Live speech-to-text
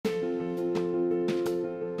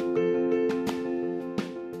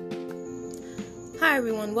Hi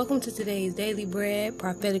everyone, welcome to today's Daily Bread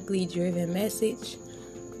prophetically driven message.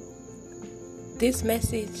 This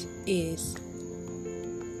message is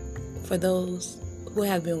for those who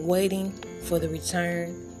have been waiting for the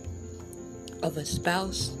return of a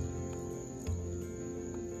spouse.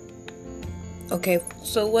 Okay,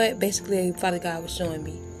 so what basically Father God was showing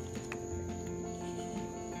me,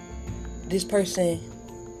 this person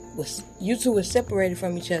you two were separated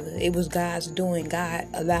from each other. It was God's doing. God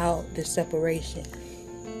allowed the separation.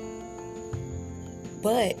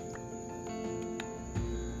 But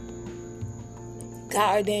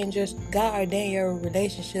God ordained your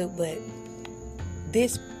relationship, but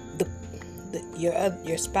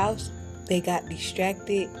your spouse, they got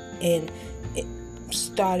distracted and it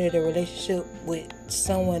started a relationship with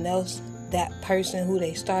someone else. That person who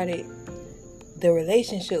they started the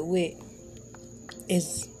relationship with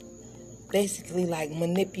is basically like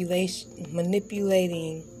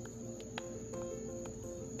manipulating,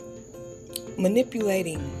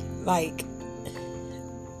 like,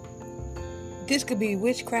 this could be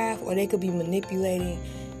witchcraft, or they could be manipulating.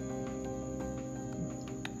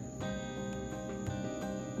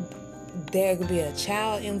 There could be a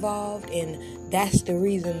child involved, and that's the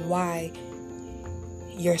reason why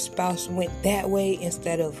your spouse went that way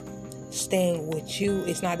instead of staying with you.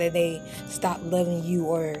 It's not that they stopped loving you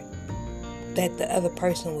or that the other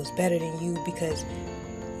person was better than you, because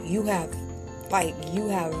you have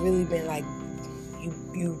really been like,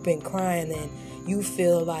 you've been crying and you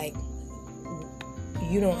feel like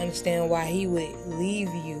you don't understand why he would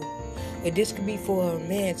leave you. But this could be for a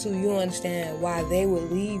man too. You don't understand why they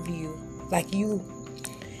would leave you. Like you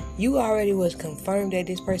already was confirmed that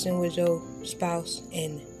this person was your spouse,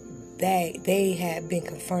 and that they had been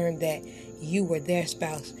confirmed that you were their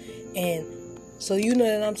spouse. And so you know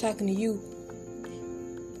that I'm talking to you.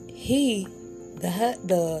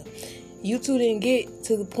 You two didn't get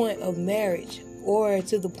to the point of marriage or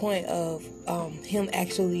to the point of him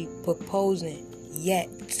actually proposing yet.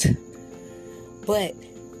 But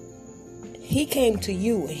he came to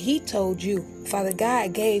you and he told you. Father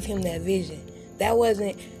God gave him that vision. That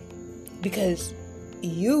wasn't because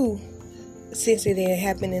you, since it didn't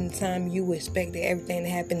happen in the time you expected everything to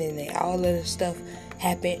happen, and then all of the stuff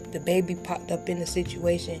happened, the baby popped up in the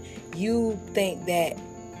situation, you think that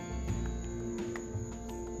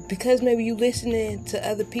because maybe you listening to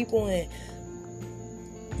other people, and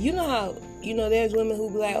you know how, there's women who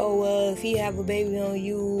be like, oh, well, if he have a baby on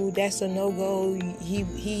you, that's a no-go.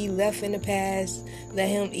 He left in the past, let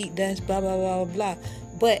him eat dust, blah, blah, blah, blah.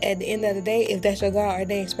 But at the end of the day, if that's your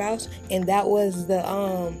God-ordained spouse, and that was the,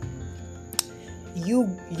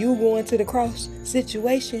 you going to the cross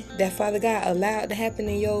situation that Father God allowed to happen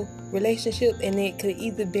in your relationship, and it could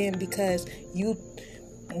either been because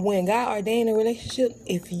when God ordained a relationship,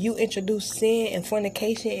 if you introduce sin and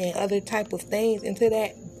fornication and other type of things into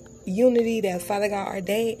that unity that Father God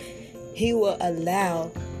ordained, He will allow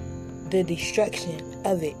the destruction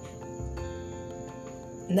of it.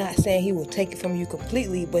 Not saying He will take it from you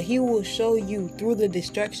completely, but He will show you through the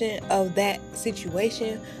destruction of that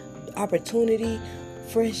situation, opportunity,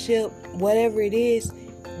 friendship, whatever it is,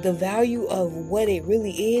 the value of what it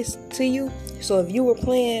really is to you. So if you were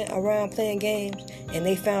playing games and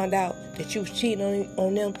they found out that you was cheating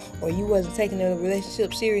on them, or you wasn't taking the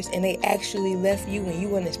relationship serious, and they actually left you and you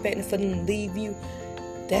wasn't expecting for them to leave you,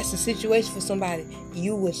 that's the situation for somebody.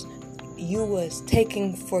 You was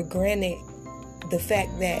taking for granted the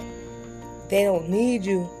fact that they don't need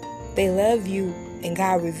you, they love you, and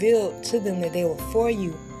God revealed to them that they were for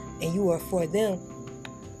you and you were for them.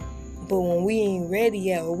 But when we ain't ready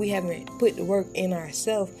yet, or we haven't put the work in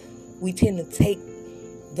ourselves, we tend to take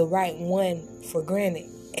the right one for granted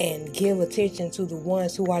and give attention to the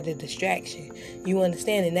ones who are the distraction. You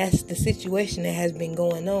understand? And that's the situation that has been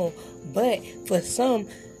going on. But for some,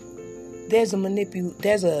 there's a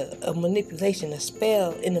manipulation, a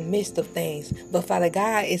spell in the midst of things. But Father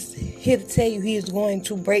God is here to tell you He is going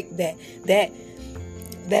to break that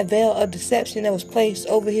veil of deception that was placed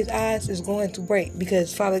over His eyes is going to break,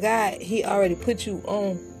 because Father God, He already put you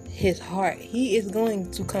on His heart. He is going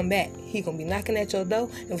to come back. He's going to be knocking at your door,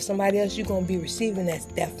 and for somebody else, you're going to be receiving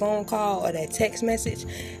that phone call or that text message,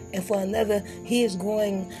 and for another, He is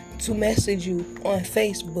going to message you on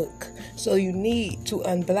Facebook. So you need to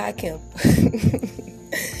unblock him.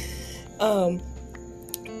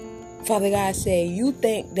 Father God said, you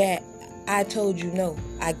think that I told you no.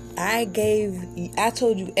 I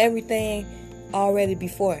told you everything already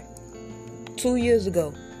before. 2 years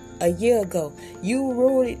ago, a year ago, you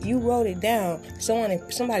wrote it down.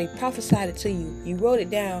 Somebody prophesied it to you. You wrote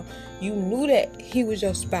it down. You knew that he was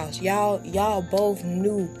your spouse. Y'all both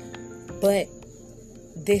knew, but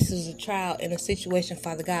this is a trial and a situation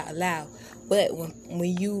Father God allowed. But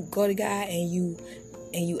when you go to God and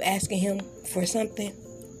you asking Him for something,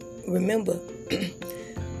 remember,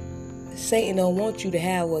 Satan don't want you to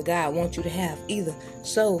have what God wants you to have either.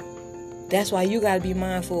 So that's why you got to be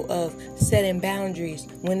mindful of setting boundaries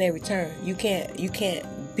when they return. You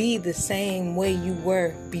can't be the same way you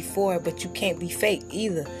were before, but you can't be fake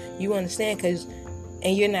either. You understand?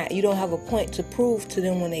 And you don't have a point to prove to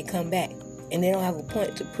them when they come back. And they don't have a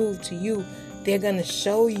point to prove to you. They're going to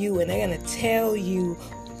show you and they're going to tell you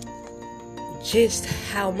just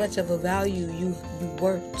how much of a value you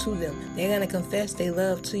were to them. They're going to confess their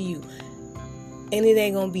love to you. And it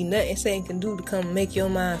ain't going to be nothing Satan can do to come make your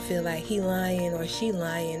mind feel like he lying or she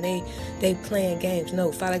lying. They playing games.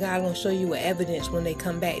 No, Father God going to show you with evidence when they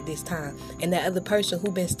come back this time. And that other person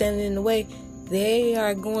who been standing in the way, they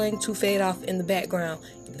are going to fade off in the background.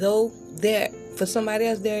 Though for somebody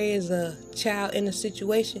else, there is a child in a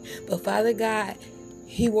situation. But Father God,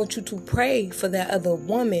 He wants you to pray for that other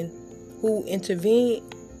woman who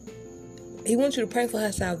intervened. He wants you to pray for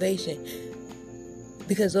her salvation.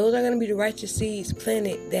 Because those are going to be the righteous seeds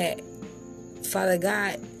planted that Father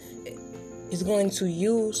God is going to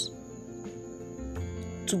use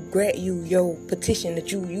to grant you your petition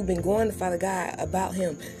that you've been going to Father God about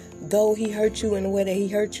Him. Though He hurt you in the way that He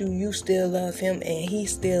hurt you, you still love Him and He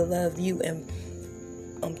still loved you. And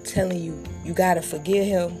I'm telling you, you got to forgive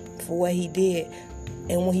Him for what He did.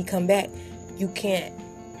 And when He come back, you can't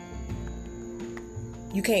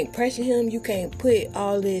pressure Him. You can't put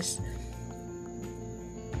all this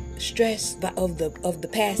stress of the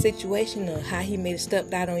past situation or how He may have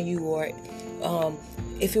stepped out on you, or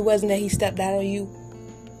if it wasn't that He stepped out on you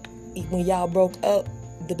when y'all broke up,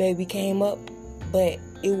 the baby came up, but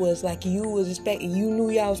it was like you was expecting, you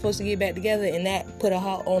knew y'all was supposed to get back together, and that put a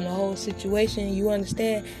halt on the whole situation. You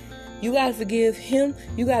understand? You gotta forgive him.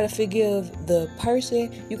 You gotta forgive the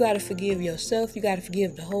person. You gotta forgive yourself. You gotta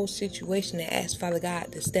forgive the whole situation and ask Father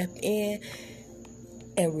God to step in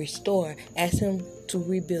and restore. Ask Him to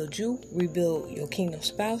rebuild you, rebuild your kingdom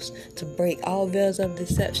spouse, to break all veils of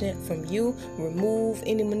deception from you, remove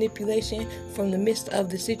any manipulation from the midst of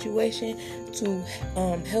the situation, to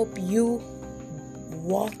help you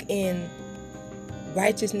walk in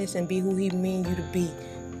righteousness and be who He mean you to be,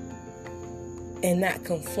 and not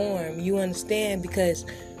conform. You understand? Because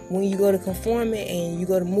when you go to conforming and you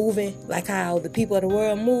go to moving like how the people of the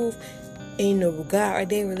world move in the regard or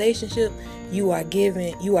their relationship, you are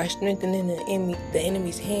strengthening the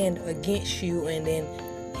enemy's hand against you, and then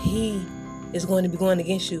he is going to be going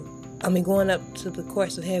against you. Going up to the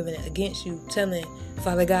courts of heaven against you, telling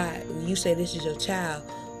Father God, you say this is your child,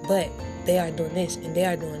 but they are doing this and they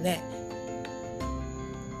are doing that.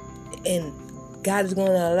 And God is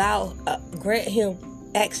going to grant him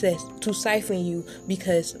access to siphon you,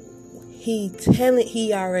 because He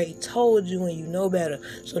already told you and you know better.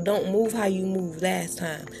 So don't move how you moved last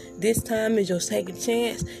time. This time is your second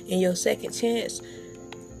chance, and your second chance,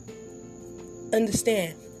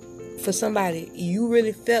 understand, for somebody, you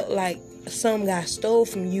really felt like some got stole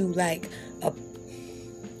from you, like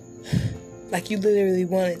you literally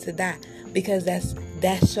wanted to die, because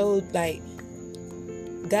that showed like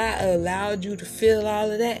God allowed you to feel all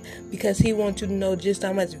of that because He wants you to know just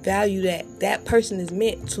how much value that person is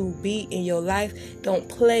meant to be in your life. Don't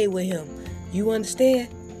play with him. You understand?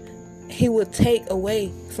 He will take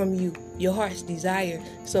away from you your heart's desire.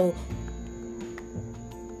 So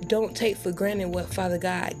don't take for granted what Father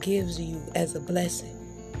God gives you as a blessing,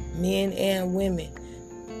 men and women,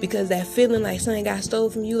 because that feeling like something got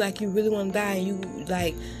stolen from you, like you really want to die, and you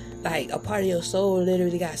like a part of your soul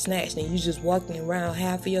literally got snatched, and you just walking around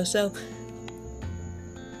half of yourself.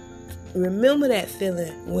 Remember that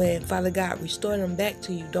feeling when Father God restored them back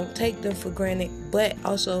to you. Don't take them for granted, but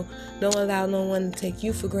also don't allow no one to take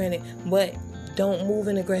you for granted. But don't move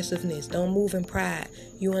in aggressiveness. Don't move in pride.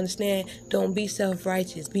 You understand? Don't be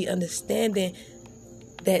self-righteous. Be understanding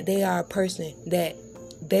that they are a person, that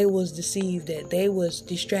they was deceived, that they was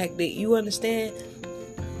distracted. You understand?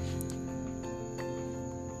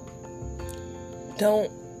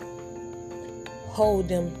 Don't hold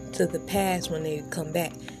them to the past when they come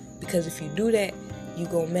back, because if you do that, you're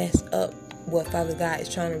going to mess up what Father God is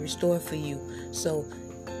trying to restore for you. So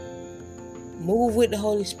move with the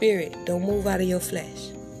Holy Spirit. Don't move out of your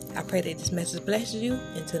flesh. I pray that this message blesses you.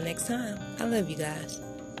 Until next time, I love you guys.